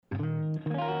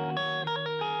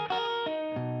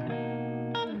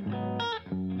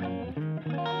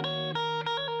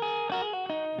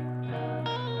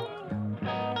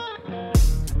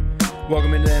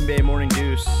Welcome into the NBA Morning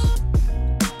Deuce.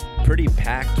 Pretty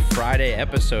packed Friday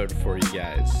episode for you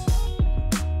guys.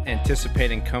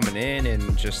 Anticipating coming in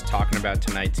and just talking about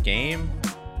tonight's game.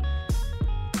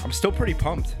 I'm still pretty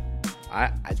pumped.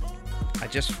 I'm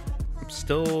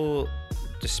still,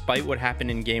 despite what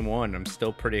happened in game one, I'm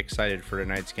still pretty excited for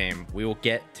tonight's game. We will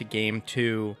get to game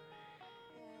two,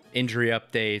 injury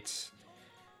updates,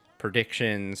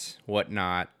 predictions,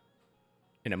 whatnot,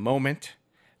 in a moment.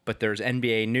 But there's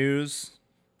NBA news.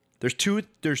 There's two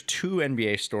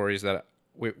NBA stories that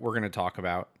we're going to talk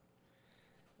about.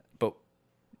 But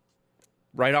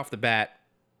right off the bat,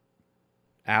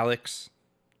 Alex,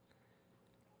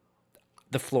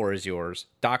 the floor is yours.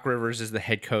 Doc Rivers is the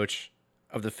head coach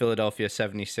of the Philadelphia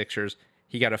 76ers.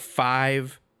 He got a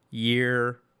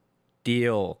 5-year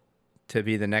deal to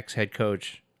be the next head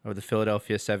coach of the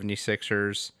Philadelphia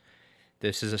 76ers.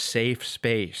 This is a safe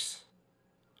space.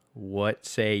 What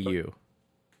say you?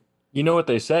 You know what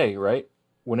they say, right?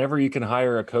 Whenever you can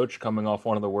hire a coach coming off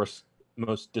one of the worst,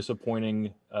 most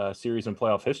disappointing series in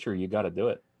playoff history, you got to do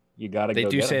it. You got to go. They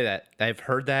do get say him. that. I've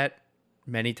heard that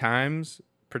many times,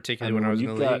 particularly when I was in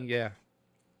the league. Yeah.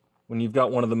 When you've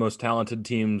got one of the most talented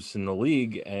teams in the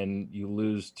league and you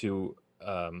lose to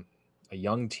a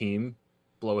young team,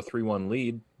 blow a 3-1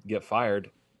 lead, get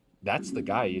fired, that's the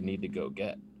guy you need to go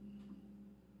get.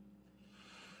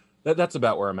 That's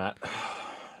about where I'm at.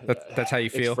 That's how you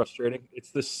feel? It's frustrating.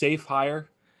 It's the safe hire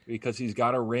because he's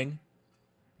got a ring.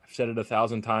 I've said it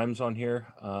 1,000 times on here.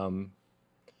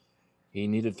 He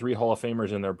needed 3 Hall of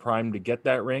Famers in their prime to get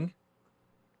that ring.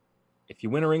 If you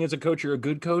win a ring as a coach, you're a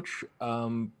good coach.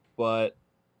 But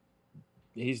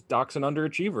Doc's an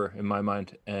underachiever in my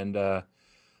mind. And I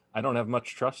don't have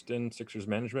much trust in Sixers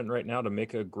management right now to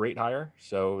make a great hire.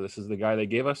 So this is the guy they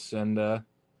gave us, and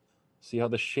see how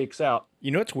this shakes out. You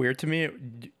know what's weird to me?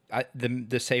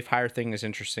 The safe hire thing is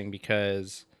interesting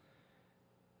because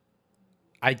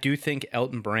I do think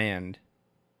Elton Brand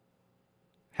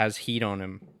has heat on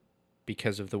him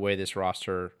because of the way this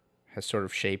roster has sort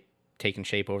of taken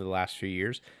shape over the last few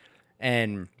years.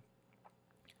 And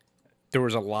there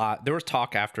was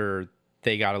talk after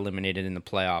they got eliminated in the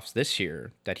playoffs this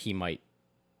year that he might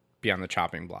be on the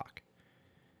chopping block.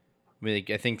 I mean,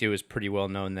 I think it was pretty well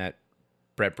known that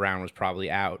Brett Brown was probably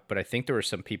out, but I think there were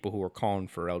some people who were calling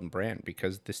for Elton Brand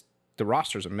because the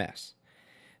roster's a mess.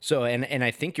 So, and I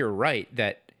think you're right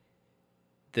that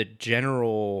the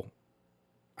general,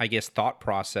 I guess, thought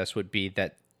process would be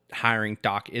that hiring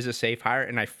Doc is a safe hire,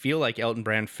 and I feel like Elton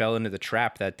Brand fell into the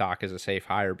trap that Doc is a safe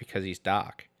hire because he's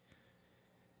Doc.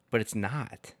 But it's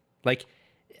not. Like,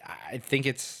 I think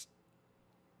it's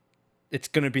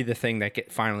going to be the thing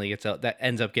that finally gets out, that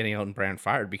ends up getting Elton Brand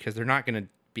fired because they're not going to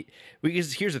be,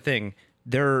 because here's the thing,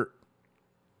 they're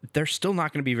still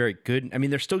not going to be very good. I mean,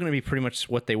 they're still going to be pretty much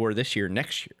what they were this year,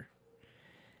 next year.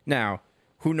 Now,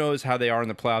 who knows how they are in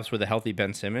the playoffs with a healthy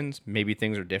Ben Simmons? Maybe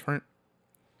things are different.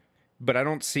 But I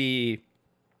don't see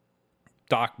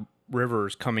Doc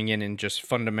Rivers coming in and just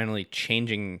fundamentally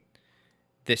changing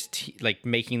this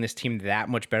making this team that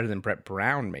much better than Brett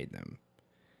Brown made them.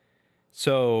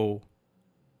 So,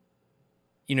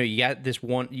 you know, you got this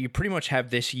one, you pretty much have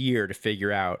this year to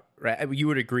figure out, right? You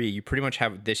would agree, you pretty much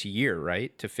have this year,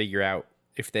 right, to figure out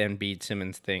if the Embiid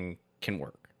Simmons thing can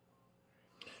work.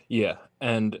 Yeah,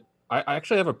 and I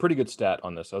actually have a pretty good stat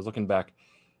on this. I was looking back.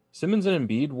 Simmons and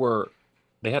Embiid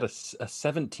they had a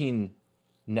 17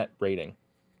 net rating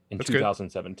in That's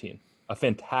 2017. Good. A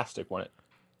fantastic one.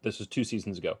 This was 2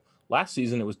 seasons ago. Last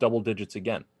season, it was double digits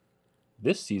again.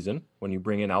 This season, when you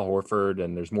bring in Al Horford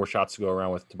and there's more shots to go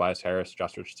around with Tobias Harris,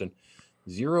 Josh Richardson,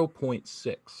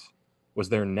 0.6 was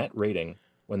their net rating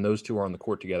when those two are on the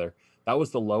court together. That was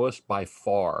the lowest by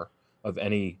far of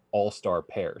any all-star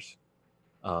pairs.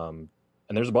 And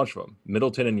there's a bunch of them.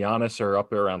 Middleton and Giannis are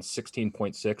up around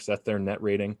 16.6. That's their net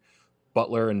rating.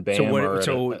 Butler and Bam what's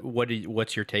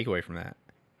your takeaway from that?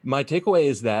 My takeaway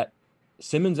is that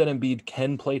Simmons and Embiid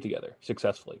can play together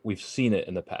successfully. We've seen it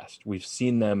in the past. We've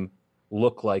seen them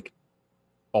look like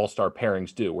all-star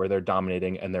pairings do, where they're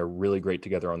dominating and they're really great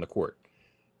together on the court.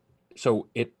 So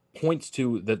it points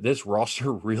to that this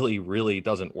roster really, really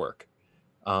doesn't work.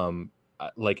 I'm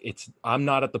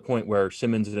not at the point where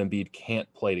Simmons and Embiid can't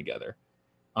play together.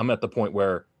 I'm at the point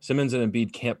where Simmons and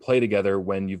Embiid can't play together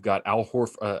when you've got an Al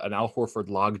Horford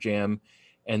logjam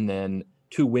and then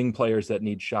 2 wing players that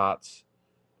need shots.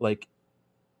 Like,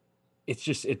 it's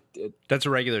just That's a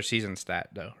regular season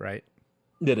stat, though, right?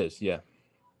 It is, yeah.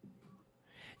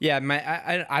 Yeah,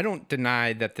 I don't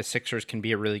deny that the Sixers can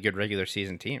be a really good regular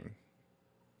season team.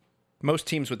 Most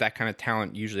teams with that kind of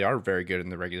talent usually are very good in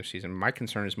the regular season. My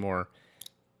concern is more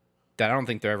that I don't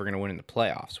think they're ever going to win in the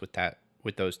playoffs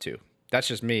with those two. That's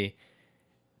just me.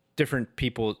 Different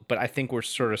people, but I think we're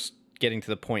sort of getting to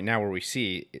the point now where we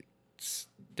see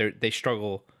they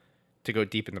struggle to go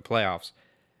deep in the playoffs.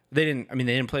 They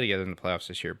didn't play together in the playoffs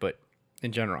this year, but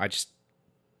in general,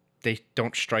 they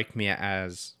don't strike me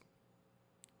as,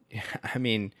 I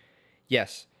mean,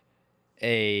 yes,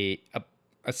 a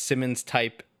Simmons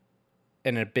type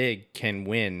and a big can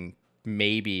win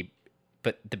maybe,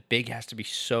 but the big has to be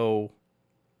so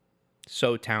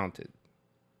talented.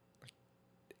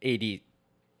 AD,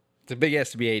 the big has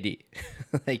to be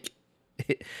AD. Like,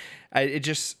 I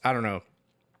don't know.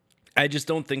 I just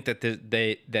don't think that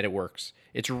that it works.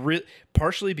 It's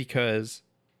partially because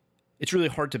it's really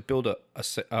hard to build a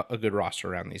good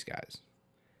roster around these guys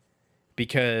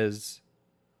because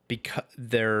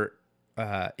their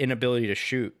inability to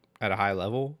shoot at a high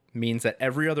level means that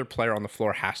every other player on the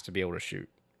floor has to be able to shoot.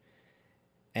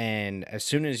 And as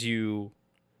soon as even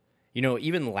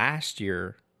last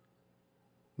year,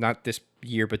 not this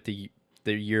year, but the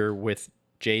year with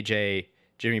JJ,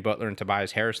 Jimmy Butler, and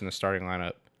Tobias Harris in the starting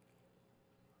lineup,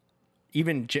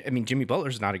 Jimmy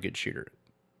Butler's not a good shooter.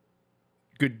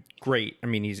 Great. I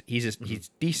mean, he's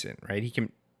decent, right? He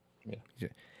can. Yeah.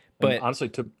 But and honestly,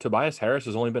 Tobias Harris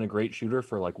has only been a great shooter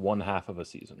for like one half of a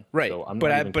season, right? So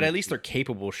but at least they're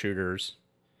capable shooters.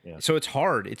 Yeah. So it's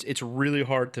hard. It's really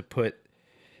hard to put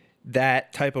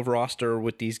that type of roster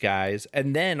with these guys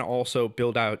and then also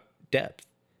build out depth.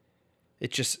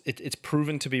 It's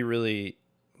proven to be really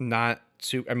not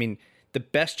super. I mean, the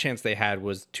best chance they had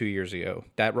was 2 years ago.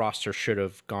 That roster should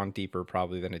have gone deeper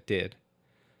probably than it did.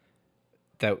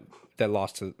 That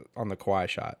lost on the Kawhi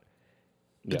shot.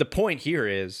 But the point here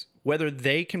is whether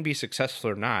they can be successful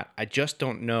or not, I just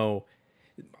don't know.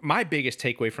 My biggest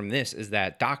takeaway from this is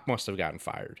that Doc must have gotten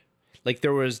fired. Like,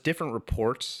 there was different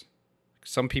reports.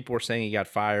 Some people were saying he got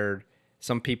fired.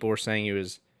 Some people were saying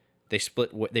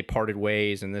they parted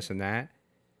ways and this and that.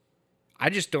 I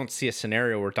just don't see a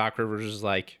scenario where Doc Rivers is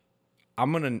like, I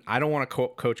don't want to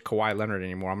coach Kawhi Leonard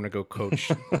anymore. I'm going to go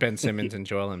coach Ben Simmons and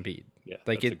Joel Embiid. Yeah,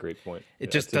 like that's a great point. It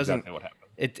just doesn't. Exactly what happened.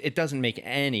 It doesn't make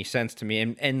any sense to me.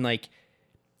 And like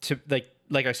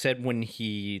I said, when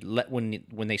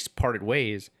they parted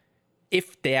ways,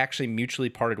 if they actually mutually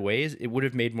parted ways, it would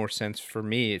have made more sense for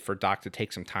me for Doc to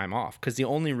take some time off, because the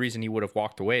only reason he would have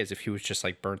walked away is if he was just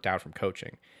like burnt out from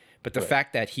coaching. But the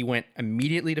fact that he went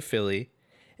immediately to Philly,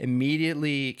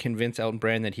 immediately convinced Elton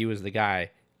Brand that he was the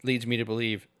guy, leads me to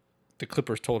believe the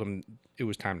Clippers told him it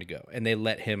was time to go, and they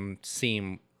let him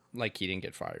seem like he didn't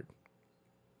get fired.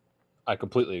 I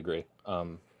completely agree.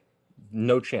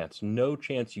 No chance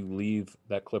you leave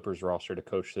that Clippers roster to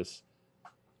coach this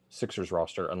Sixers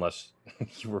roster unless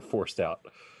you were forced out.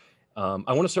 I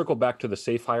want to circle back to the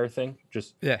safe hire thing.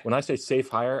 When I say safe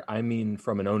hire, I mean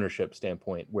from an ownership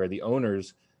standpoint, where the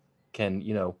owners can,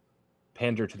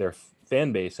 pander to their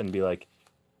fan base and be like,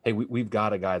 hey, we've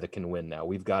got a guy that can win now.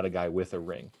 We've got a guy with a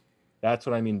ring. That's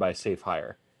what I mean by safe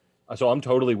hire. So I'm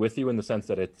totally with you in the sense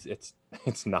that it's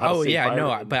not. Oh, a safe yeah, hire.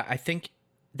 no, but I think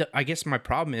I guess my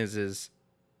problem is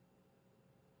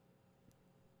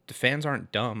the fans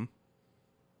aren't dumb.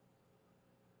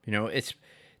 It's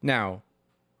now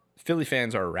Philly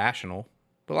fans are irrational,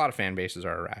 but a lot of fan bases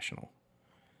are irrational,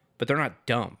 but they're not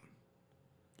dumb.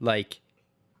 Like,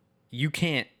 you're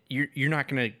not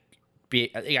going to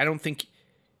be, I don't think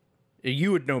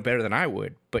you would know better than I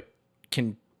would, but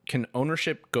can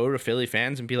ownership go to Philly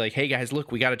fans and be like, hey guys, look,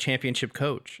 we got a championship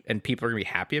coach, and people are going to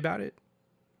be happy about it?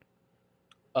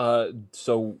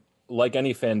 So like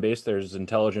any fan base, there's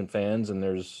intelligent fans and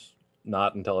there's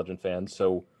not intelligent fans.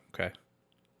 So okay,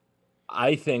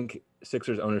 I think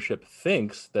Sixers ownership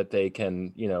thinks that they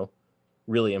can,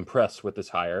 really impress with this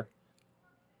hire.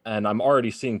 And I'm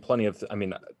already seeing plenty of,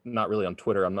 not really on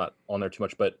Twitter, I'm not on there too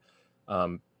much, but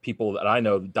people that I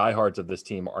know, diehards of this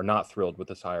team, are not thrilled with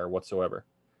this hire whatsoever.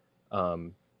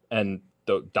 And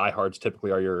the diehards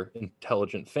typically are your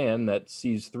intelligent fan that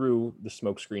sees through the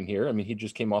smokescreen here. He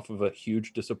just came off of a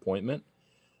huge disappointment.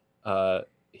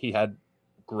 He had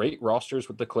great rosters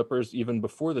with the Clippers even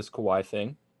before this Kawhi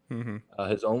thing. Mm-hmm.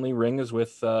 His only ring is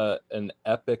with an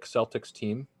epic Celtics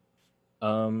team.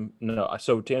 No.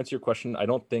 So to answer your question, I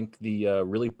don't think the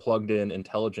really plugged in,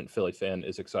 intelligent Philly fan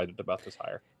is excited about this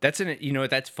hire.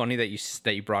 That's funny that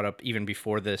you brought up even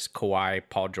before this Kawhi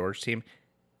Paul George team.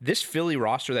 This Philly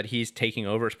roster that he's taking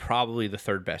over is probably the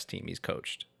third best team he's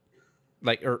coached.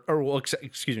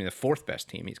 Excuse me, the fourth best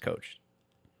team he's coached.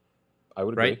 I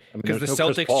would agree. Right? Because the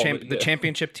Celtics, the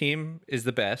championship team is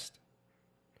the best.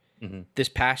 Mm-hmm. This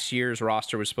past year's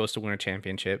roster was supposed to win a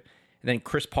championship. And then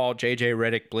Chris Paul, JJ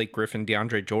Redick, Blake Griffin,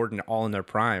 DeAndre Jordan, all in their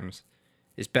primes.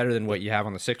 is better than what you have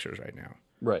on the Sixers right now.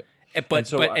 Right.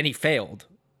 And he failed.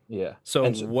 Yeah.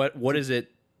 So what is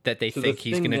it that they think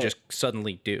he's going to just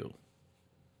suddenly do?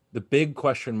 The big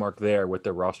question mark there with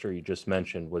the roster you just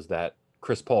mentioned was that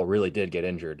Chris Paul really did get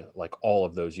injured like all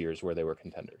of those years where they were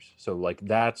contenders. So like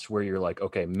that's where you're like,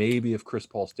 okay, maybe if Chris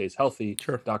Paul stays healthy,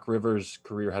 sure, Doc Rivers'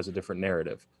 career has a different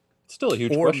narrative. It's still a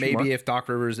huge or question maybe mark. if Doc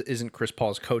Rivers isn't Chris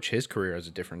Paul's coach, his career has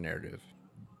a different narrative.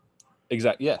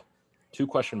 Exactly. Yeah. 2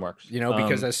 question marks.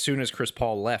 Because as soon as Chris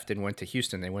Paul left and went to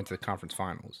Houston, they went to the conference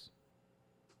finals.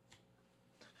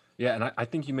 Yeah, and I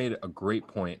think you made a great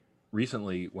point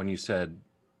recently when you said,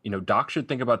 Doc should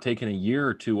think about taking a year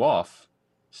or 2 off,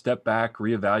 step back,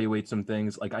 reevaluate some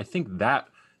things. Like I think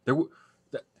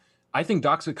I think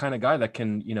Doc's the kind of guy that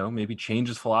can, maybe change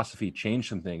his philosophy, change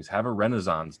some things, have a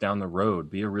renaissance down the road,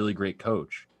 be a really great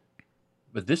coach.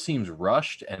 But this seems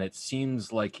rushed, and it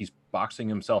seems like he's boxing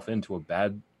himself into a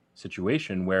bad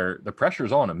situation where the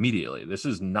pressure's on immediately. This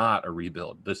is not a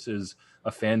rebuild. This is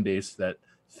a fan base that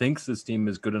thinks this team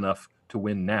is good enough to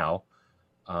win now.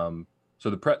 So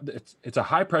it's a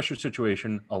high pressure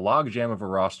situation, a logjam of a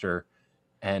roster,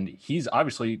 and he's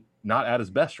obviously not at his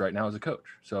best right now as a coach.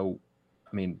 So,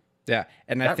 I mean, yeah,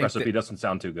 and that recipe doesn't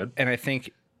sound too good. And I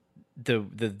think the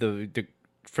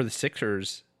for the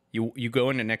Sixers, you go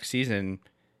into next season.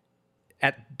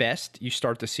 At best, you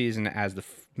start the season as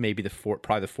probably the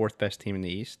 4th best team in the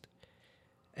East,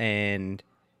 and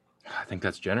I think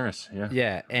that's generous. Yeah,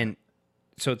 yeah, and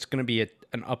so it's going to be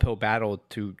an uphill battle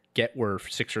to get where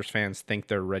Sixers fans think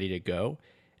they're ready to go.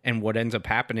 And what ends up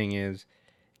happening is,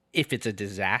 if it's a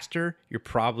disaster, you're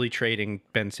probably trading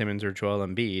Ben Simmons or Joel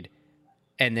Embiid,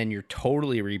 and then you're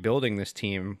totally rebuilding this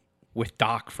team with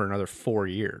Doc for another 4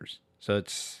 years. So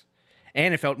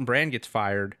and if Elton Brand gets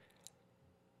fired,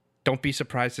 don't be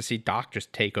surprised to see Doc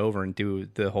just take over and do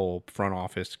the whole front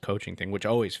office coaching thing, which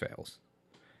always fails.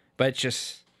 But it's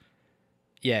just,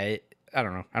 I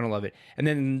don't know. I don't love it. And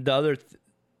then so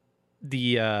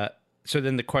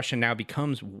then the question now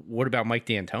becomes, what about Mike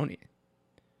D'Antoni?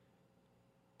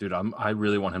 Dude, I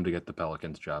really want him to get the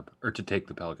Pelicans job, or to take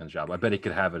the Pelicans job. I bet he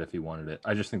could have it if he wanted it.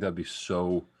 I just think that'd be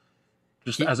so,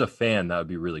 as a fan, that would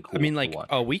be really cool. I mean, like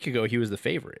a week ago, he was the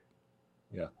favorite.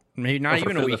 Yeah. Maybe not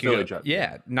even a week ago.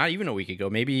 Yeah, not even a week ago.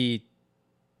 Maybe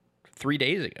 3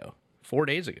 days ago, 4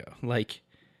 days ago. Like,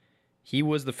 he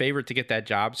was the favorite to get that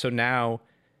job. So now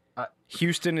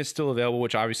Houston is still available,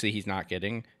 which obviously he's not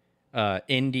getting.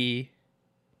 Indy,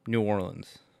 New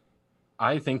Orleans.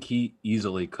 I think he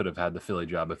easily could have had the Philly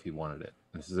job if he wanted it.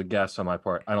 This is a guess on my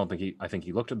part. I think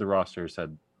he looked at the roster and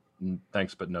said,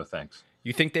 thanks, but no thanks.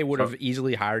 You think they would have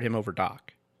easily hired him over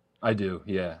Doc? I do,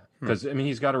 yeah. Because, I mean,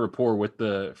 he's got a rapport with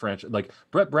the franchise. Like,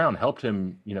 Brett Brown helped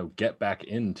him, get back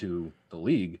into the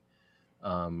league.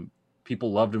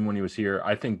 People loved him when he was here.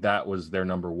 I think that was their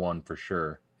number one for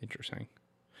sure. Interesting.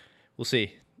 We'll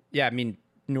see. Yeah, I mean,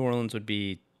 New Orleans would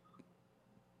be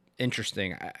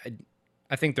interesting.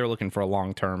 I think they're looking for a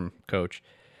long-term coach.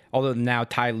 Although now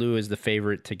Ty Lue is the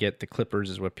favorite to get the Clippers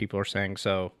is what people are saying.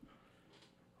 So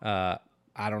I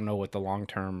don't know what the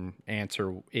long-term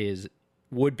answer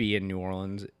would be in New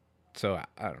Orleans. So I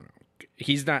don't know.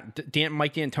 He's not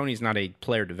Mike D'Antoni's not a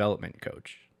player development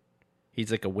coach.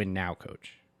 He's like a win now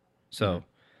coach. So,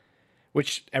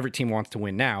 which every team wants to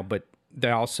win now, but they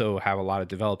also have a lot of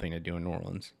developing to do in New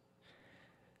Orleans.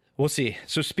 We'll see.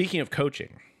 So speaking of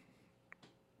coaching,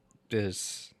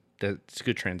 that's a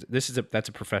good that's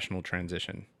a professional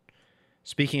transition.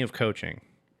 Speaking of coaching,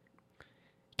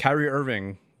 Kyrie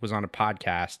Irving was on a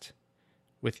podcast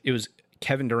it was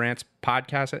Kevin Durant's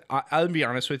podcast. I'll be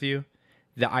honest with you.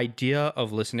 The idea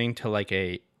of listening to like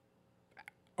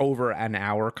over an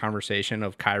hour conversation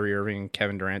of Kyrie Irving and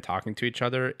Kevin Durant talking to each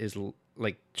other is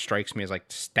like strikes me as like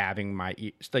stabbing my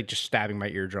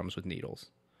eardrums with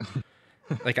needles.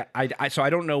 Like so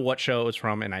I don't know what show it was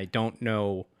from, and I don't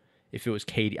know if it was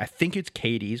Katie. I think it's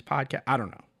Katie's podcast. I don't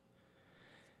know.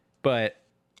 But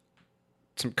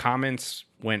some comments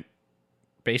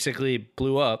basically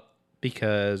blew up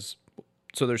because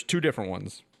so there's 2 different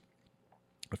ones.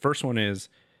 The first one is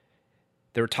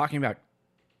they were talking about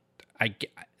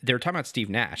Steve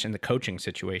Nash and the coaching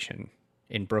situation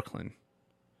in Brooklyn.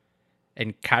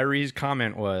 And Kyrie's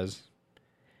comment was,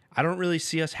 I don't really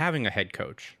see us having a head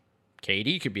coach.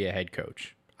 KD could be a head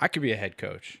coach. I could be a head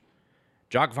coach.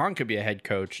 Jacques Vaughn could be a head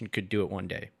coach and could do it one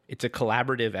day. It's a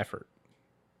collaborative effort.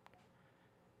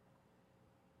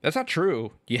 That's not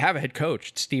true. You have a head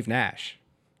coach. It's Steve Nash.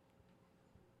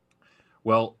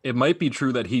 Well, it might be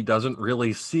true that he doesn't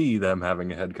really see them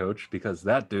having a head coach because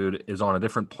that dude is on a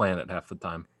different planet half the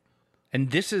time.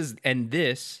 And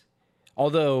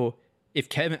although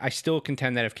I still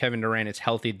contend that if Kevin Durant is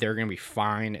healthy, they're going to be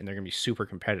fine and they're going to be super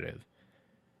competitive.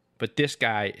 But this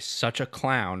guy is such a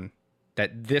clown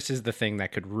that this is the thing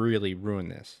that could really ruin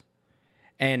this.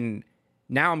 And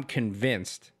now I'm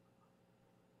convinced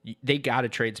they got to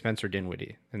trade Spencer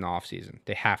Dinwiddie in the offseason.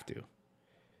 They have to.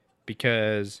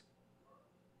 Because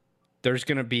there's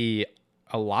going to be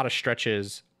a lot of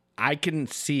stretches. I can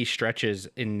see stretches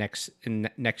in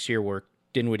next year where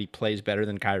Dinwiddie plays better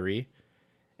than Kyrie,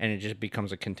 and it just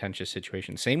becomes a contentious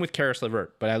situation. Same with Karis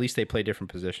LeVert, but at least they play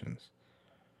different positions.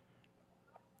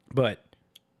 But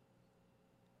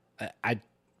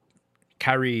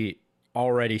Kyrie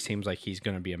already seems like he's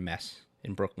going to be a mess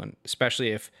in Brooklyn,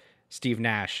 especially if Steve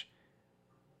Nash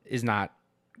is not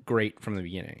great from the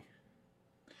beginning.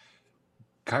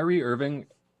 Kyrie Irving,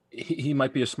 he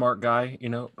might be a smart guy,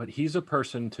 but he's a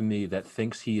person to me that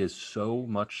thinks he is so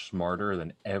much smarter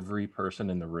than every person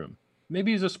in the room.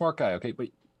 Maybe he's a smart guy, okay, but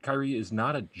Kyrie is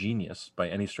not a genius by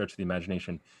any stretch of the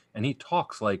imagination, and he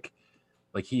talks like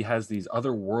he has these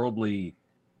otherworldly,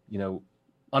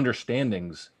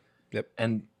 understandings. Yep.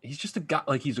 And he's just a guy,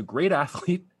 he's a great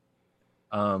athlete.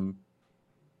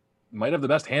 Might have the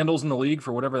best handles in the league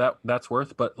for whatever that's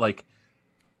worth, but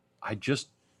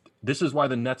this is why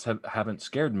the Nets haven't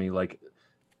scared me.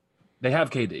 They have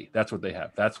KD. That's what they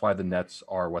have. That's why the Nets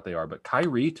are what they are. But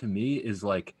Kyrie, to me, is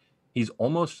he's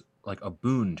almost like a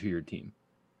boon to your team.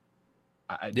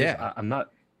 I'm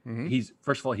not. Mm-hmm. He's,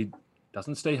 first of all, he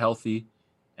doesn't stay healthy,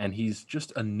 and he's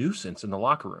just a nuisance in the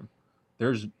locker room.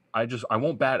 I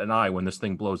won't bat an eye when this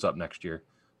thing blows up next year.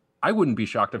 I wouldn't be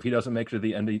shocked if he doesn't make it to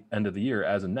the end of the year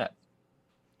as a Net.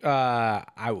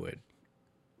 I would.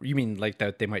 You mean like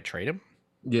that they might trade him?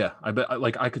 Yeah, I bet.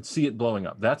 I could see it blowing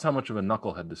up. That's how much of a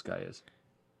knucklehead this guy is.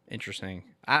 Interesting.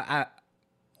 I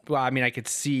could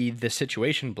see the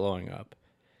situation blowing up.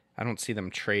 I don't see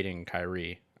them trading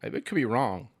Kyrie. It could be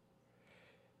wrong.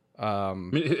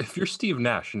 If you're Steve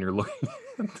Nash and you're looking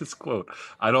at this quote,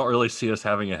 I don't really see us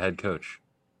having a head coach.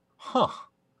 Huh.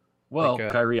 Well,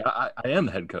 Kyrie, I am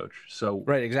the head coach, so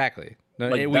right, exactly. No,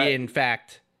 we in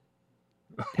fact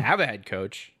have a head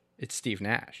coach. It's Steve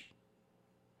Nash.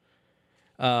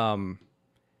 So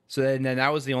then that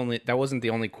wasn't the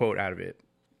only quote out of it.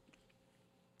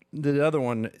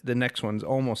 The next one's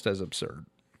almost as absurd.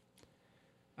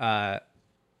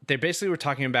 They basically were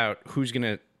talking about who's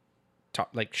gonna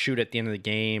shoot at the end of the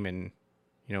game and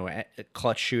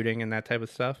clutch shooting and that type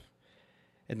of stuff.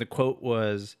 And the quote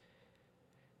was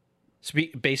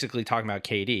basically talking about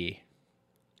KD.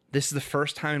 This is the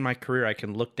first time in my career I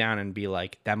can look down and be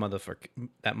like, that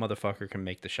motherfucker can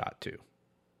make the shot too.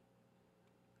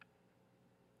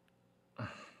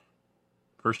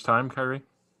 First time, Kyrie?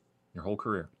 Your whole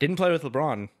career. Didn't play with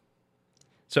LeBron.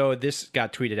 So this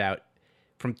got tweeted out.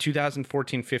 From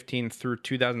 2014-15 through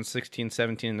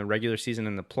 2016-17 in the regular season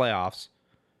and the playoffs,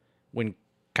 when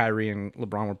Kyrie and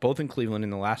LeBron were both in Cleveland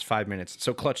in the last 5 minutes.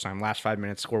 So clutch time, last 5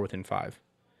 minutes, score within 5.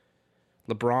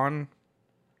 LeBron,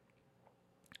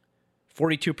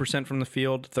 42% from the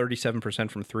field, 37%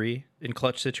 from 3 in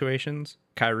clutch situations.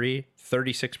 Kyrie,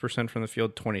 36% from the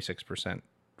field, 26%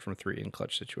 from 3 in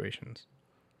clutch situations.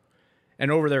 And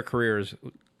over their careers,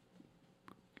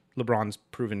 LeBron's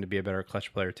proven to be a better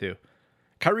clutch player too.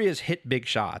 Kyrie has hit big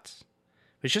shots.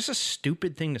 It's just a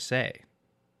stupid thing to say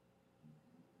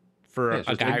for a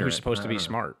guy ignorant. Who's supposed to be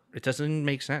smart. It doesn't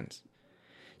make sense.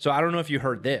 So I don't know if you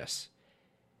heard this.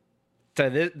 So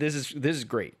this is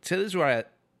great. So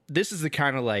this is the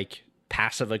kind of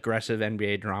passive aggressive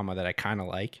NBA drama that I kind of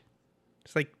like.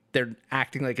 It's like they're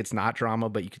acting like it's not drama,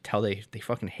 but you could tell they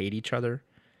fucking hate each other.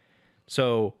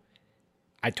 So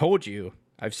I told you,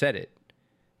 I've said it.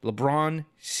 LeBron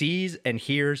sees and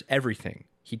hears everything.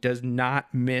 He does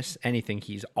not miss anything.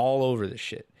 He's all over this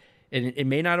shit. And it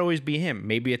may not always be him.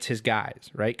 Maybe it's his guys,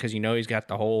 right? Because he's got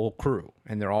the whole crew.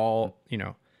 And they're all,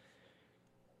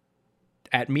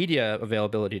 At media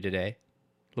availability today,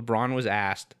 LeBron was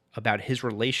asked about his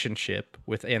relationship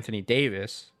with Anthony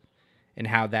Davis and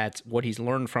how that's what he's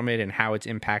learned from it and how it's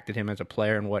impacted him as a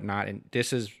player and whatnot. And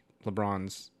this is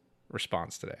LeBron's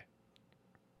response today.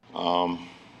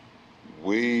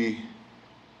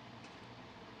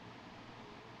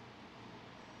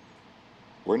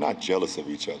 We're not jealous of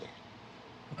each other.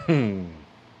 I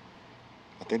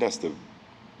think that's the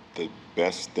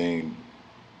best thing.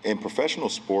 In professional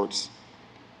sports,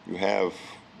 you have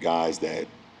guys that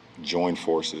join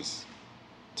forces.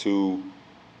 You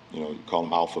call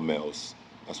them alpha males.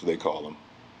 That's what they call them.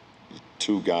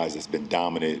 2 guys that's been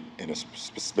dominant in a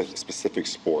specific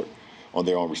sport on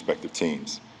their own respective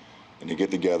teams. And they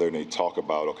get together and they talk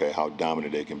about, okay, how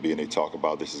dominant they can be, and they talk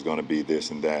about this is going to be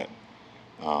this and that.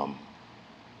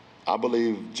 I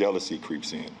believe jealousy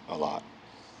creeps in a lot.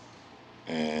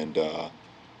 And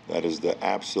that is the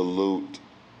absolute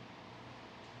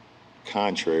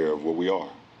contrary of what we are.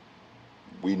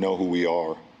 We know who we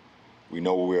are. We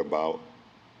know what we're about.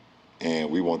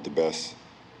 And we want the best,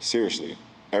 seriously,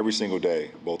 every single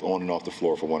day, both on and off the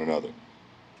floor for one another.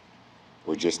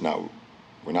 We're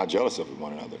not jealous of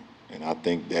one another. And I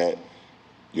think that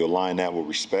you align that with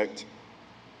respect.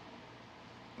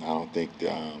 I don't think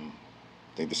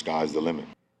the sky's the limit.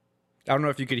 I don't know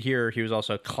if you could hear, he was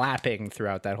also clapping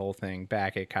throughout that whole thing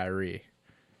back at Kyrie.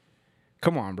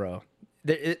 Come on, bro.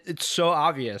 It's so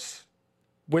obvious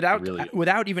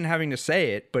without even having to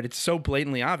say it, but it's so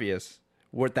blatantly obvious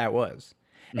what that was.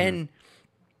 Mm-hmm. And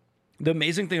the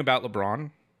amazing thing about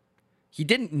LeBron, he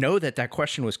didn't know that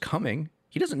question was coming.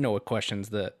 He doesn't know what questions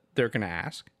that they're going to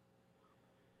ask.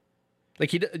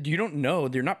 Like, you don't know.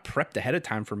 They're not prepped ahead of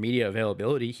time for media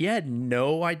availability. He had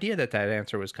no idea that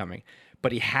answer was coming,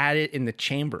 but he had it in the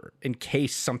chamber in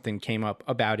case something came up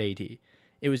about AD.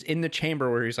 It was in the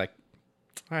chamber where he's like,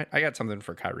 all right, I got something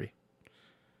for Kyrie.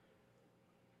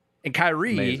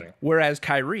 And whereas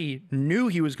Kyrie knew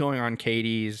he was going on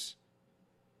KD's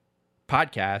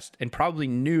podcast and probably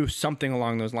knew something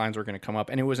along those lines were going to come up.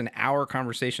 And it was an hour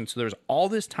conversation. So there was all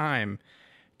this time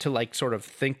to like sort of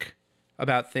think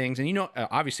about things. And,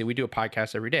 obviously we do a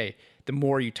podcast every day. The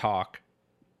more you talk,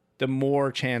 the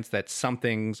more chance that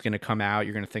something's going to come out.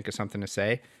 You're going to think of something to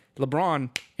say. LeBron,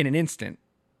 in an instant,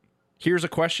 hears a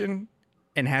question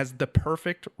and has the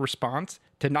perfect response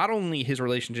to not only his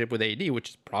relationship with AD, which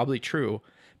is probably true,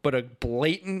 but a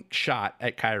blatant shot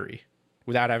at Kyrie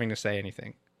without having to say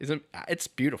anything. It's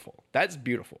beautiful. That's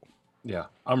beautiful. Yeah,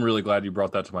 I'm really glad you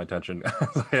brought that to my attention.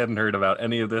 I hadn't heard about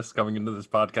any of this coming into this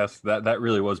podcast. That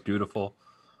really was beautiful.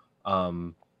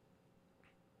 Mainly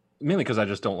because I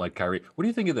just don't like Kyrie. What do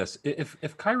you think of this?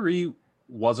 If Kyrie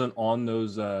wasn't on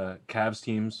those Cavs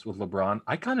teams with LeBron,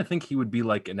 I kind of think he would be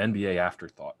like an NBA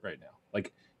afterthought right now.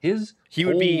 Like he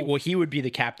would be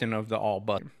the captain of the all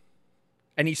but,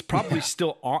 and he's probably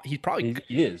still on. He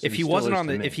is. If he wasn't on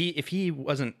the, if he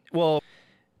wasn't, well,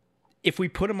 if we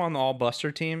put him on the all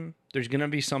buster team, there's gonna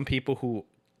be some people who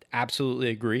absolutely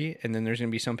agree, and then there's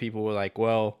gonna be some people who are like,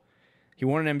 well, he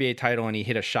won an NBA title and he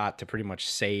hit a shot to pretty much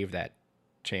save that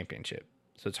championship.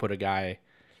 So it's put a guy.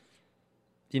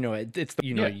 You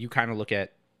kind of look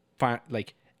at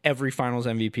like every Finals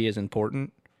MVP is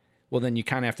important. Well, then you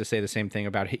kind of have to say the same thing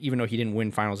about, even though he didn't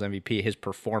win Finals MVP, his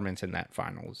performance in that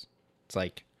Finals. It's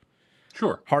like,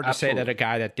 hard to say that a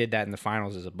guy that did that in the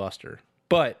Finals is a buster.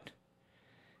 But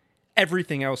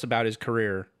everything else about his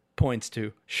career points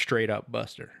to straight up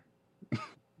buster.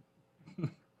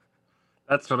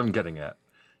 That's what I'm getting at.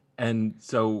 And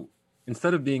so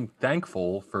instead of being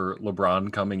thankful for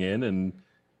LeBron coming in and,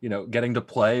 getting to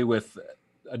play with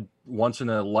a once in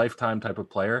a lifetime type of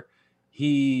player,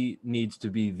 he needs to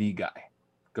be the guy.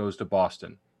 Goes to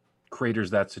Boston,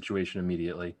 craters that situation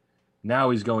immediately.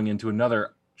 Now he's going into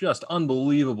another just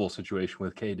unbelievable situation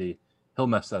with KD. He'll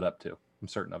mess that up too. I'm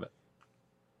certain of it.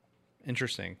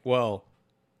 Interesting. Well,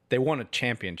 they won a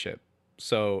championship.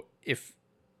 So if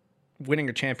winning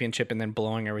a championship and then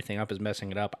blowing everything up is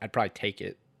messing it up, I'd probably take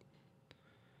it.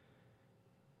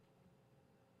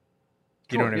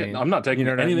 You know what I mean? I'm not taking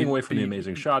anything away from the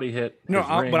amazing shot he hit. No,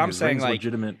 but I'm saying like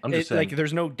legitimate. I'm just saying, like,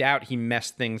 there's no doubt he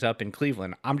messed things up in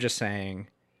Cleveland. I'm just saying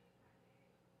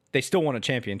they still won a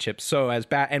championship. So as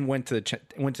bad, and went to the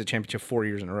championship 4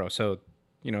 years in a row. So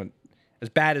as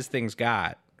bad as things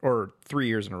got, or 3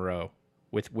 years in a row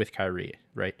with Kyrie,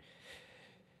 right?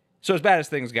 So as bad as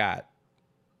things got,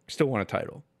 still won a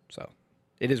title. So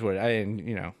it is what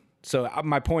So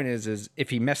my point is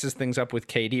if he messes things up with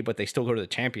KD, but they still go to the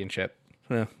championship.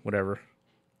 Whatever.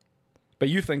 But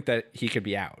you think that he could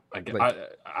be out?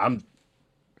 I'm.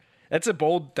 That's a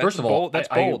bold. That's first of all, that's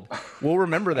bold. We'll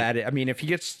remember that. I mean, if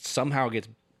he somehow gets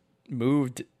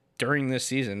moved during this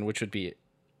season, which would be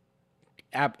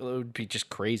just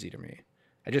crazy to me.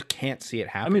 I just can't see it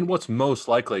happen. I mean, what's most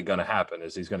likely going to happen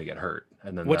is he's going to get hurt,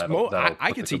 and then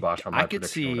I could see. I could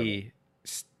see.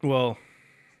 Well.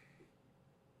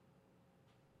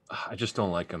 I just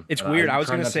don't like him. It's weird. I'm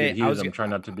trying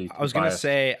not to be. I was gonna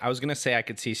say I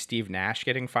could see Steve Nash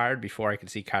getting fired before I could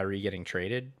see Kyrie getting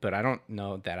traded, but I don't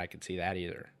know that I could see that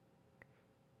either.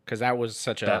 Because that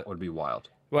would be wild.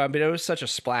 Well, but it was such a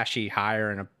splashy hire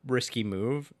and a risky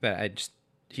move that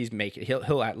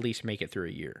he'll at least make it through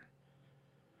a year,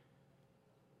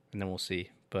 and then we'll see.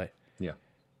 But yeah,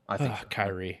 I think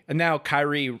Kyrie, and now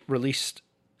Kyrie released,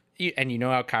 and you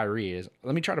know how Kyrie is.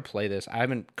 Let me try to play this. I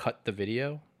haven't cut the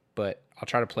video, but I'll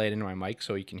try to play it into my mic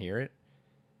so you can hear it.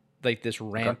 Like this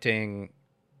ranting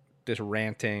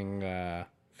ranting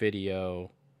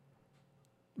video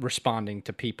responding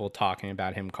to people talking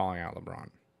about him calling out LeBron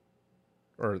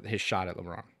or his shot at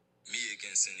LeBron. Me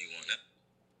against anyone.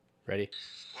 Ready?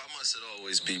 Why must it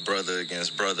always be brother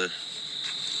against brother?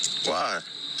 Why?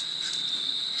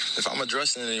 If I'm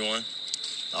addressing anyone,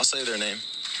 I'll say their name.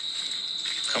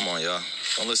 Come on, y'all.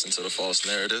 Don't listen to the false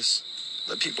narratives.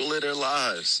 Let people live their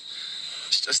lives.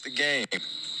 It's just a game.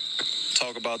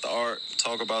 Talk about the art,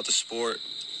 talk about the sport.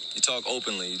 You talk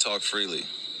openly, you talk freely.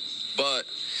 But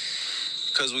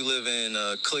because we live in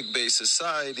a clickbait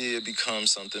society, it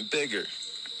becomes something bigger.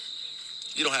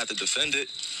 You don't have to defend it.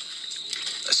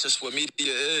 That's just what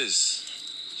media is.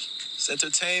 It's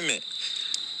entertainment.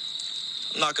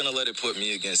 I'm not going to let it put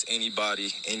me against anybody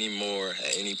anymore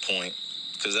at any point,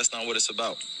 because that's not what it's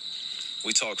about.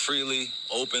 We talk freely,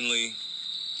 openly,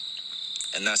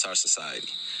 and that's our society.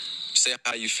 Say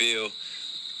how you feel.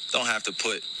 Don't have to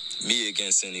put me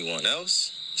against anyone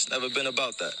else. It's never been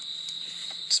about that.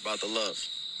 It's about the love.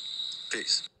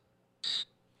 Peace.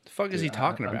 The fuck is he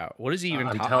talking about? What is he even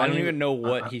talking? I don't even know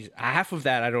what he's. Half of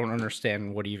that I don't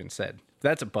understand what he even said.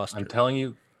 That's a buster. I'm telling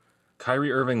you,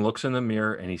 Kyrie Irving looks in the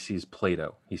mirror and he sees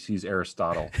Plato. He sees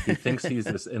Aristotle. He thinks he's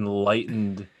this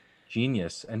enlightened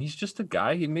genius, and he's just a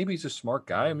guy. Maybe he's a smart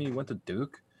guy. I mean, he went to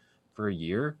Duke for a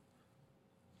year,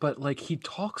 but like he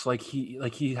talks like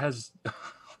he has.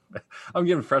 I'm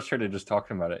getting frustrated just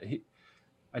talking about it.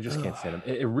 I just can't stand him.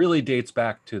 It really dates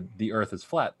back to the Earth is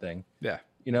flat thing. Yeah,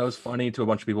 you know, it's funny to a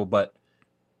bunch of people, but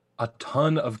a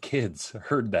ton of kids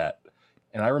heard that,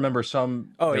 and I remember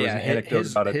some. Oh there yeah, was an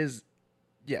anecdote about it.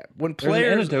 Yeah, when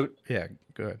players. Yeah,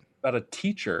 go ahead. About a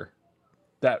teacher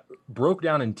that broke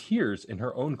down in tears in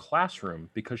her own classroom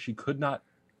because she could not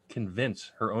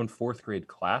convince her own fourth grade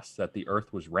class that the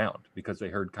Earth was round because they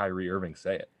heard Kyrie Irving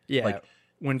say it. Yeah, like,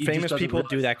 when famous people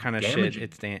do that kind of damaging.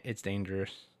 shit, it's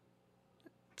dangerous.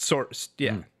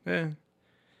 Yeah.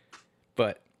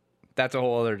 But that's a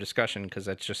whole other discussion because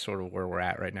that's just sort of where we're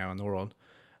at right now in the world.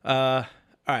 All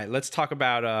right, let's talk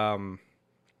about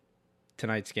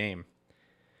tonight's game.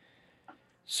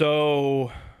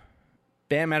 So,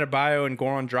 Bam Adebayo and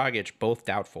Goran Dragic both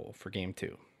doubtful for Game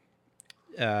 2.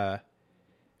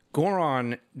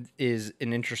 Goran is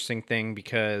an interesting thing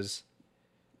because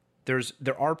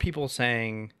there are people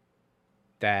saying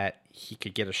that he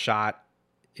could get a shot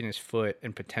in his foot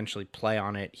and potentially play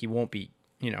on it. He won't be,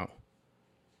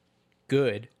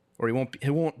 good, or he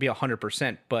won't be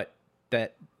 100%, but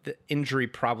that the injury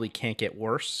probably can't get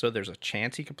worse, so there's a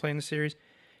chance he could play in the series.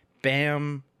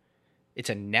 Bam, it's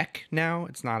a neck now,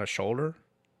 it's not a shoulder.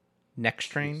 Neck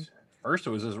strain. First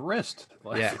it was his wrist.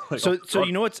 Yeah. So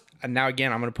you know what's now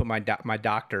again I'm going to put my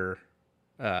doctor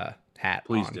hat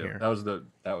Please on do. here.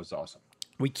 That was awesome.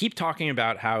 We keep talking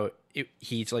about how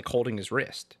he's like holding his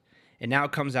wrist, and now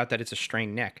it comes out that it's a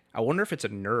strained neck. I wonder if it's a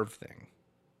nerve thing.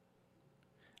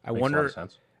 Makes a lot of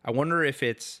sense. I wonder if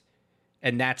it's,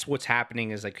 and that's what's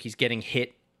happening is like he's getting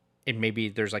hit, and maybe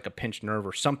there's like a pinched nerve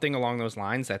or something along those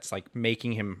lines that's like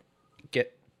making him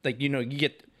get like you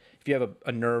get if you have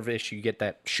a nerve issue you get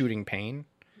that shooting pain.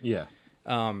 Yeah.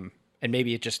 And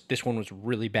maybe this one was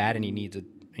really bad and he needs a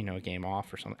game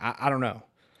off or something. I don't know.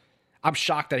 I'm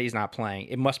shocked that he's not playing.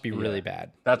 It must be really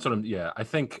bad. That's what I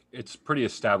think it's pretty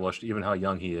established, even how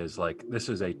young he is. Like, this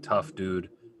is a tough dude,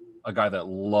 a guy that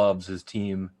loves his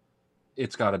team.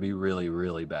 It's got to be really,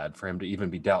 really bad for him to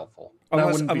even be doubtful. I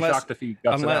wouldn't be shocked if he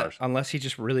got it. Unless he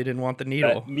just really didn't want the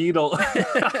needle. That needle.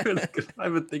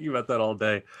 I've been thinking about that all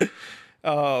day.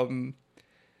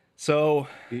 So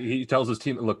he tells his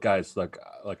team, "Look, guys, like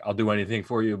I'll do anything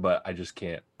for you, but I just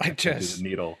can't. I can't do the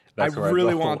needle. That's I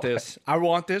really want this. I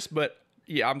want this, but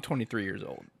yeah, I'm 23 years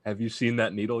old. Have you seen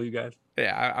that needle, you guys?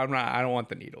 Yeah, I'm not. I don't want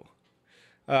the needle.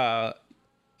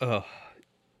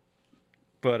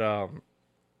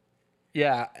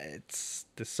 Yeah,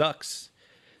 this sucks.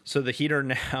 So the Heat are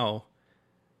now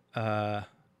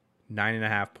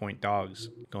 9.5 point dogs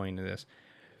going into this.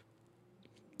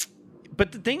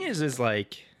 But the thing is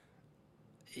like,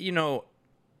 it's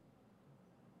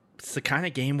the kind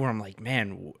of game where I'm like,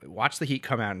 man, watch the Heat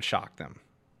come out and shock them.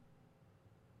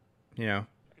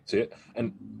 See it,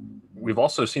 and we've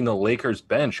also seen the Lakers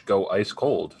bench go ice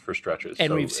cold for stretches,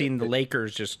 and we've seen the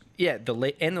Lakers the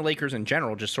Lakers in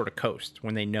general just sort of coast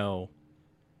when they know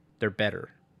they're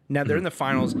better. Now they're in the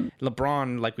finals.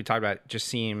 LeBron, like we talked about, just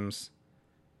seems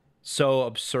so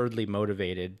absurdly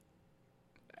motivated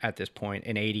at this point,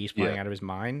 and AD is playing out of his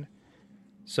mind.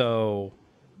 So,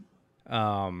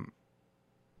 I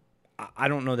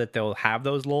don't know that they'll have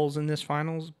those lulls in this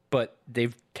finals, but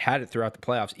they've had it throughout the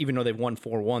playoffs. Even though they've won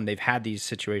 4-1, they've had these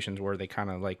situations where they kind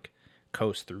of like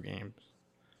coast through games.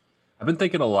 I've been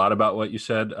thinking a lot about what you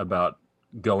said about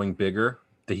going bigger,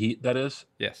 the Heat, that is.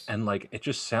 Yes. And like, it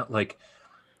just sounds like,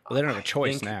 Well, they don't have a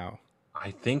choice think- now.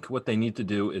 I think what they need to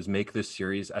do is make this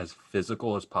series as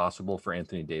physical as possible for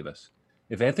Anthony Davis.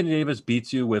 If Anthony Davis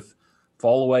beats you with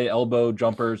fall away elbow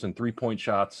jumpers and 3-point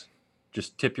shots,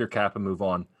 just tip your cap and move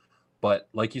on. But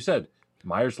like you said,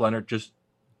 Myers Leonard, just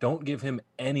don't give him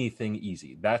anything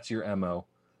easy. That's your MO.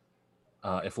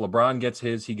 If LeBron gets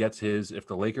his, he gets his. If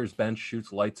the Lakers bench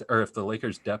shoots lights, or if the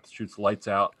Lakers depth shoots lights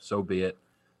out, so be it.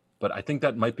 But I think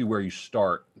that might be where you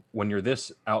start when you're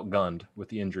this outgunned with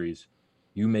the injuries.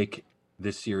 You make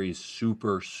this series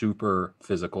super, super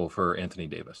physical for Anthony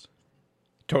Davis.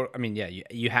 I mean, yeah,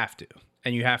 you have to.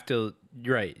 And you have to,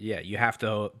 you're right, yeah, you have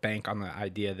to bank on the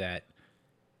idea that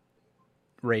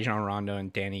Rajon Rondo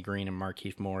and Danny Green and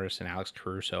Markieff Morris and Alex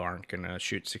Caruso aren't going to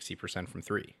shoot 60% from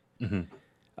three. Mm-hmm.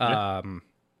 I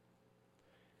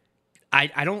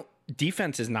don't,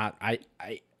 defense is not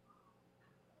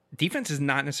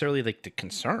necessarily like the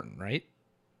concern, right?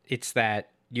 It's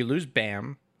that you lose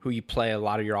Bam, who you play a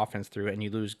lot of your offense through, and you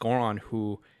lose Goran,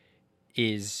 who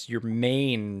is your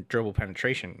main dribble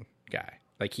penetration guy.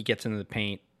 Like, he gets into the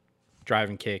paint, drive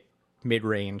and kick,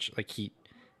 mid-range, like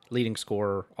leading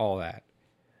scorer, all that.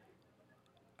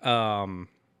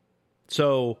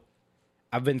 So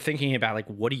I've been thinking about, like,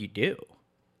 what do you do?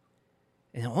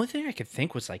 And the only thing I could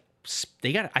think was, like,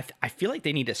 I feel like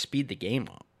they need to speed the game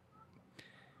up.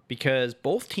 Because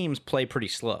both teams play pretty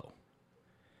slow.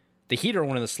 The Heat are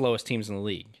one of the slowest teams in the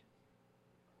league.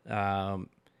 And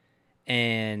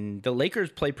the Lakers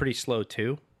play pretty slow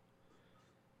too.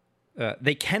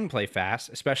 They can play fast,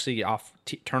 especially off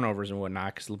turnovers and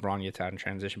whatnot, because LeBron gets out in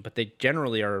transition. But they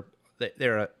generally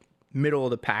they're a middle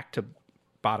of the pack to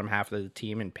bottom half of the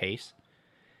team in pace.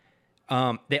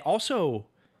 They also,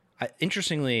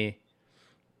 interestingly,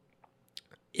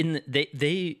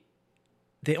 they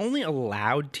only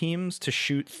allowed teams to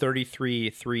shoot 33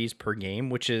 threes per game,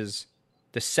 which is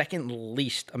the second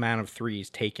least amount of threes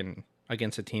taken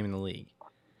against a team in the league.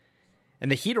 And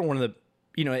the Heat are one of the,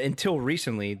 until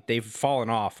recently, they've fallen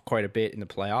off quite a bit in the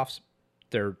playoffs,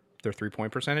 their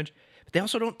 3-point percentage. But they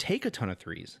also don't take a ton of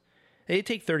threes. They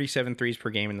take 37 threes per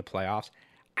game in the playoffs.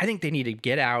 I think they need to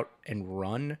get out and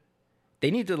run. They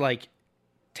need to, like,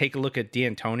 take a look at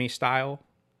D'Antoni's style.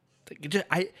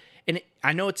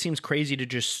 I know it seems crazy to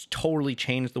just totally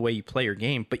change the way you play your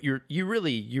game, but you're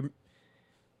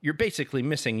basically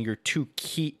missing your two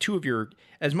of your,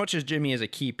 as much as Jimmy is a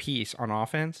key piece on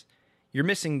offense, you're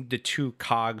missing the two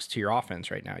cogs to your offense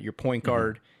right now. Your point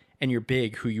guard and your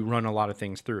big, who you run a lot of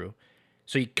things through.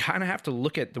 So you kind of have to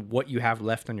look at what you have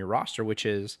left on your roster, which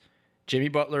is Jimmy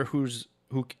Butler, who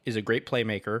is a great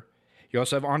playmaker. You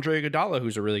also have Andre Iguodala,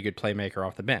 who's a really good playmaker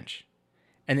off the bench.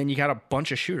 And then you got a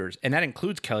bunch of shooters, and that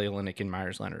includes Kelly Olynyk and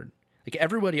Myers Leonard. Like,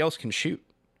 everybody else can shoot.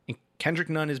 And Kendrick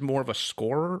Nunn is more of a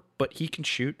scorer, but he can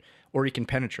shoot or he can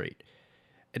penetrate.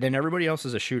 And then everybody else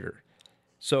is a shooter.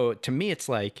 So to me, it's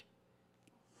like,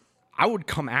 I would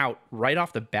come out right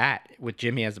off the bat with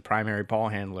Jimmy as the primary ball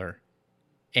handler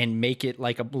and make it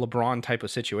like a LeBron type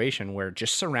of situation where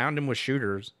just surround him with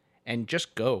shooters and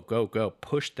just go,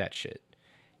 push that shit.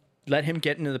 Let him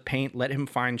get into the paint, let him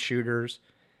find shooters,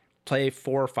 play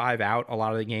 4 or 5 out a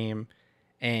lot of the game,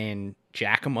 and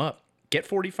jack them up. Take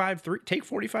 45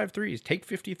 threes, take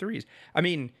 50 threes. I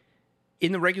mean,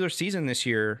 in the regular season this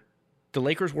year, the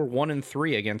Lakers were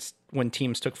 1-3 against when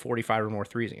teams took 45 or more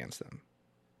threes against them.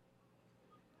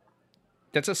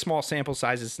 That's a small sample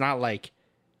size. It's not like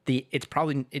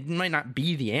it might not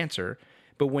be the answer,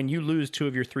 but when you lose 2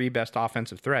 of your 3 best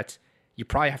offensive threats, you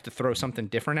probably have to throw something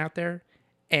different out there.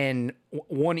 And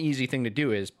one easy thing to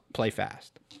do is play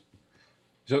fast.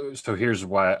 So here's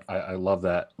why I love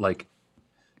that. Like,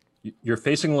 you're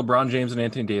facing LeBron James and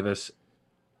Anthony Davis.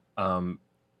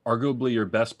 Arguably your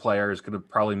best player is going to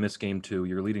probably miss game 2.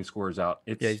 Your leading scorer is out.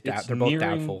 They're both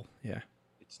doubtful. Yeah.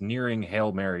 It's nearing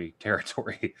Hail Mary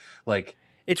territory. Like,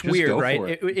 it's weird,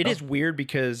 right? It is weird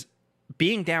because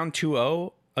being down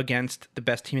 2-0 against the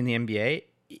best team in the NBA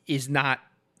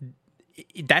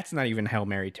that's not even Hail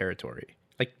Mary territory.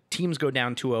 Like, teams go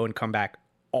down 2-0 and come back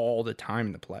all the time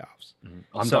in the playoffs.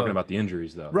 I'm talking about the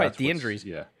injuries, though. Right, the injuries.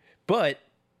 Yeah. But,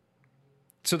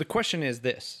 so the question is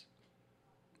this,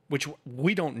 which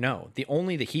we don't know.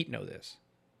 Only the Heat know this.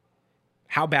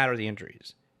 How bad are the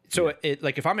injuries? So,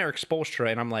 like, if I'm Eric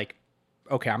Spoelstra and I'm like,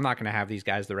 okay, I'm not going to have these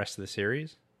guys the rest of the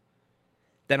series,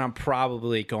 then I'm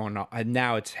probably going,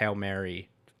 now it's Hail Mary,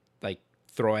 like,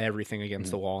 throw everything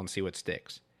against the wall and see what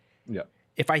sticks. Yeah.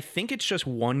 If I think it's just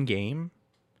one game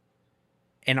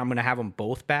and I'm going to have them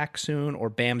both back soon, or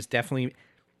Bam's definitely,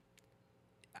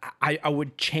 I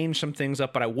would change some things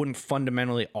up, but I wouldn't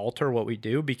fundamentally alter what we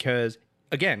do because,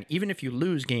 again, even if you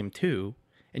lose game 2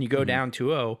 and you go down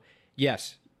 2-0,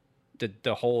 yes,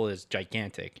 the hole is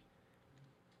gigantic.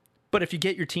 But if you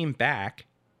get your team back,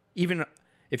 even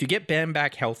if you get Bam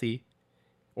back healthy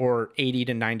or 80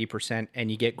 to 90%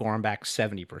 and you get Gorham back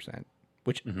 70%,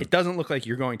 which it doesn't look like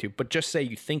you're going to, but just say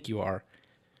you think you are,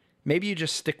 maybe you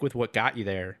just stick with what got you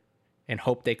there and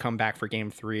hope they come back for game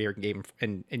 3 or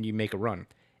and you make a run.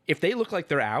 If they look like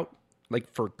they're out,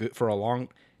 like for a long,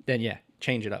 then yeah,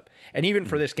 change it up. And even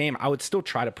for this game, I would still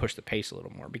try to push the pace a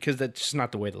little more because that's just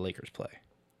not the way the Lakers play.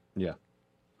 Yeah.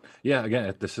 Yeah,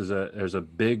 again, there's a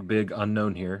big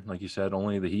unknown here. Like you said,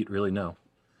 only the Heat really know.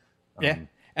 Yeah.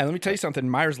 And let me tell you something.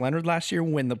 Myers Leonard last year,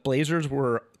 when the Blazers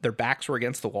their backs were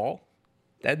against the wall,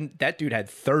 that dude had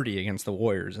 30 against the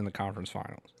Warriors in the conference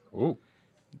finals. Ooh.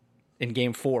 In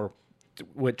game 4,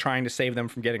 with trying to save them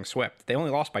from getting swept. They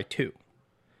only lost by 2.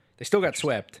 They still got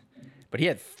swept, but he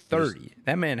had 30.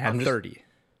 That man had 30.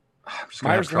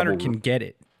 Myers Leonard can get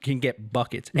it. Can get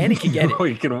buckets. And he can get it.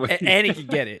 And he can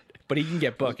get it. But he can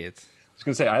get buckets. I was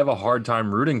going to say, I have a hard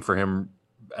time rooting for him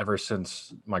ever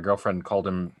since my girlfriend called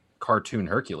him Cartoon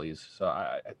Hercules. So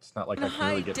it's not like I can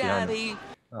really get behind him.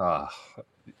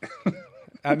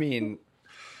 I mean,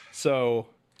 so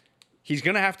he's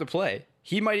going to have to play.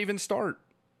 He might even start.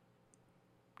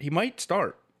 He might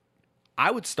start. I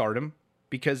would start him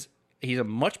because he's a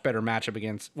much better matchup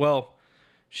against, well,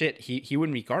 shit, he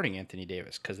wouldn't be guarding Anthony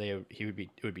Davis because it would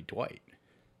be Dwight.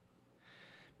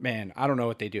 Man, I don't know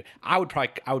what they do. I would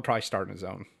probably start in a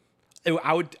zone.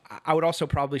 I would also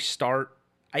probably start.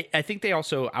 I think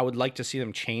I would like to see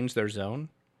them change their zone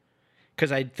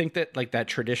because I think that like that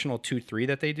traditional 2-3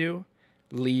 that they do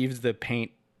leaves the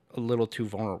paint a little too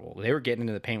vulnerable. They were getting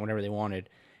into the paint whenever they wanted.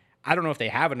 I don't know if they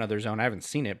have another zone. I haven't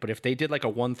seen it, but if they did like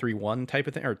a 1-3-1 type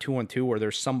of thing or 2-1-2 where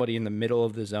there's somebody in the middle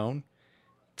of the zone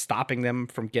stopping them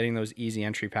from getting those easy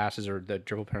entry passes or the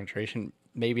dribble penetration,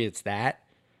 maybe it's that.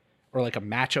 Or like a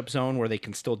matchup zone where they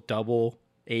can still double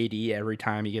AD every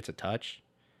time he gets a touch.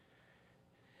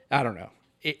 I don't know.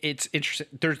 It's interesting.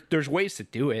 There's ways to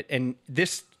do it, and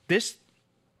this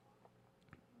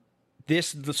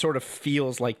sort of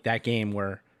feels like that game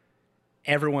where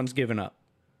everyone's given up.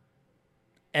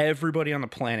 Everybody on the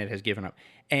planet has given up,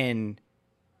 and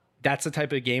that's the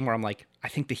type of game where I'm like, I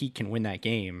think the Heat can win that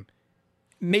game.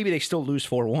 Maybe they still lose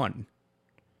 4-1,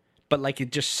 but like it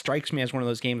just strikes me as one of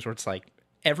those games where it's like,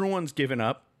 everyone's given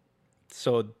up,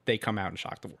 so they come out and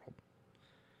shock the world.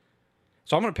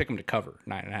 So I'm going to pick them to cover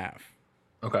 9.5.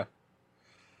 Okay.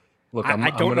 Look, I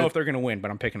don't know if they're going to win, but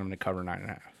I'm picking them to cover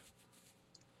 9.5.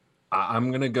 I'm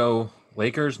going to go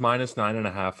Lakers minus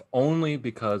 9.5 only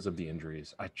because of the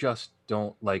injuries. I just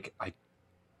don't like.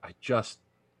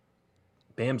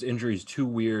 Bam's injury is too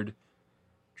weird.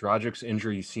 Dragic's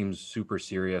injury seems super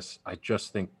serious. I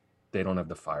just think they don't have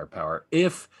the firepower.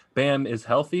 If Bam is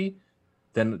healthy,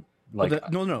 then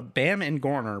like no. Bam and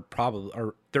Gorn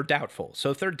they're doubtful. So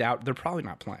if they're they're probably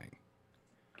not playing.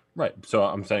 Right. So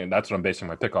I'm saying that's what I'm basing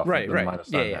my pick off. Right.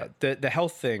 Minus Yeah. The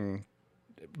health thing,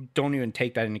 don't even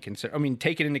take that into consideration. I mean,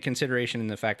 take it into consideration in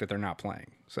the fact that they're not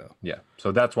playing. So yeah.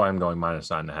 So that's why I'm going minus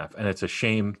 9.5, and it's a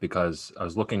shame because I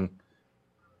was looking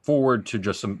forward to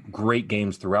just some great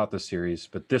games throughout the series,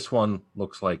 but this one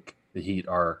looks like the Heat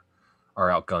are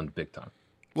outgunned big time.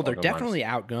 Well, they're definitely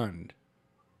outgunned.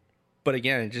 But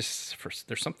again,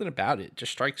 there's something about it. It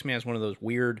just strikes me as one of those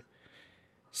weird.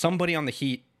 Somebody on the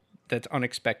Heat that's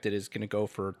unexpected is going to go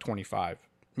for 25.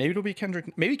 Maybe it'll be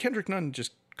Kendrick. Maybe Kendrick Nunn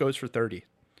just goes for 30.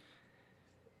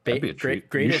 That'd be a treat.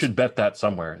 You should bet that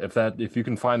somewhere. If you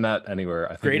can find that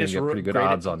anywhere, I think you can get pretty good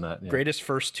odds on that. Yeah. Greatest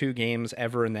first 2 games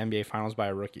ever in the NBA Finals by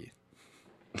a rookie.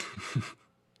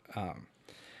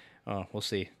 We'll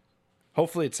see.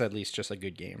 Hopefully, it's at least just a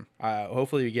good game.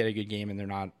 Hopefully, we get a good game and they're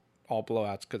not all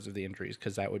blowouts because of the injuries,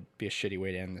 because that would be a shitty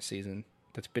way to end the season.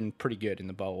 That's been pretty good in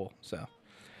the bubble. So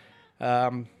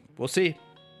we'll see.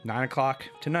 9:00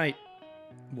 tonight.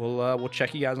 We'll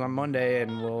check you guys on Monday,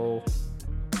 and we'll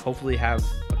hopefully have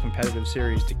a competitive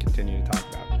series to continue to talk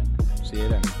about. See you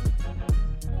then.